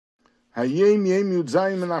Hayom Yom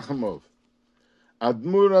Menachem Av.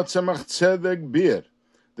 Admura Tzemach Tzedek Bir.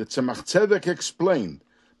 The Tzemach Tzedek explained,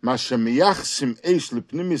 pnimiyus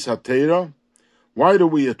haTorah. Why do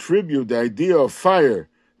we attribute the idea of fire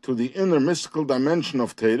to the inner mystical dimension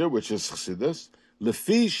of Torah, which is Chassidus?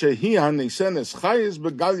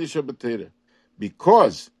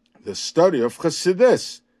 Because the study of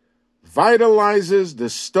Chassidus vitalizes the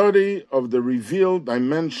study of the revealed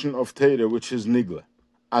dimension of Torah, which is nigla.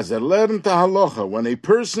 As a learned halachah, when a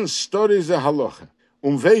person studies a halachah,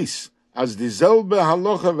 vייס, as dieselbe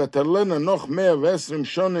halachah lernen noch mehr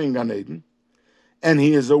shone in Gan Eden, and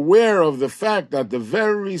he is aware of the fact that the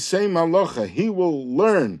very same halachah he will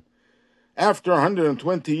learn after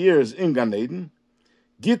 120 years in Gan Eden,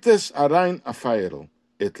 gites arain a fire.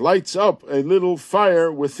 It lights up a little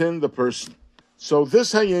fire within the person. So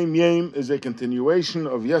this Hayom Yom is a continuation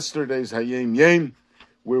of yesterday's Hayom Yom,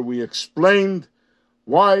 where we explained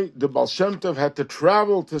why the Baal Shem Tov had to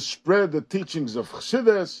travel to spread the teachings of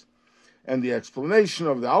Chassidus, and the explanation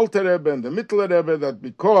of the Alter Rebbe and the Mittler Rebbe that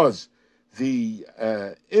because the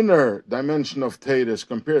inner dimension of Torah is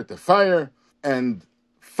compared to fire, and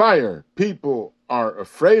fire people are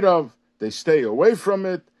afraid of, they stay away from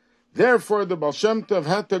it, therefore the Baal Shem Tov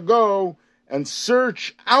had to go and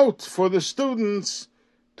search out for the students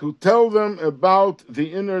to tell them about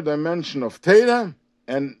the inner dimension of Torah,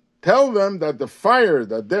 and tell them that the fire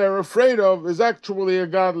that they're afraid of is actually a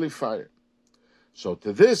godly fire. So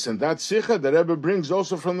to this and that Sicha, the Rebbe brings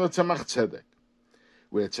also from the Tzemach Tzedek,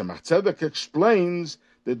 where Tzemach Tzedek explains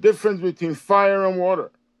the difference between fire and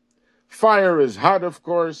water. Fire is hot, of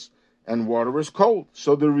course, and water is cold.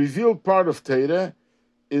 So the revealed part of Torah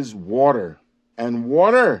is water. And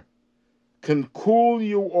water can cool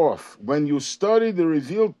you off. When you study the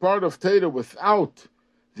revealed part of Torah without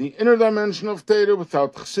the inner dimension of Torah,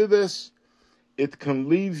 without Chassidus, it can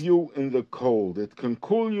leave you in the cold. It can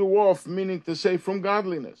cool you off, meaning to say from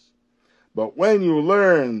godliness. But when you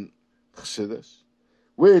learn Chassidus,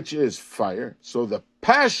 which is fire, so the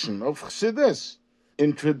passion of Chassidus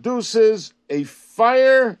introduces a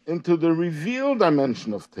fire into the revealed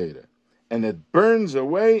dimension of Torah, and it burns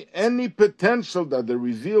away any potential that the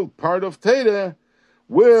revealed part of Torah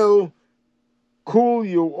will cool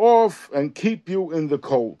you off and keep you in the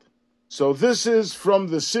cold. So this is from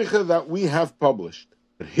the Sicha that we have published.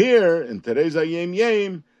 But here, in today's Hayom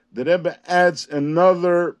Yom, the Rebbe adds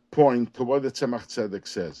another point to what the Tzemach Tzedek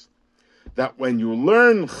says. That when you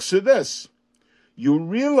learn Chassidus, you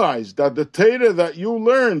realize that the Torah that you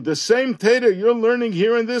learn, the same Torah you're learning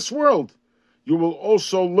here in this world, you will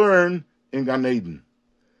also learn in Gan Eden.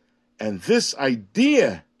 And this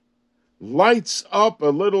idea lights up a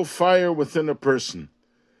little fire within a person,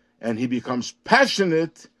 and he becomes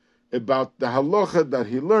passionate about the halachah that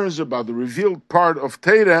he learns about the revealed part of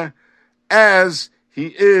Torah, as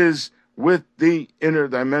he is with the inner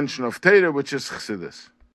dimension of Torah, which is Chassidus.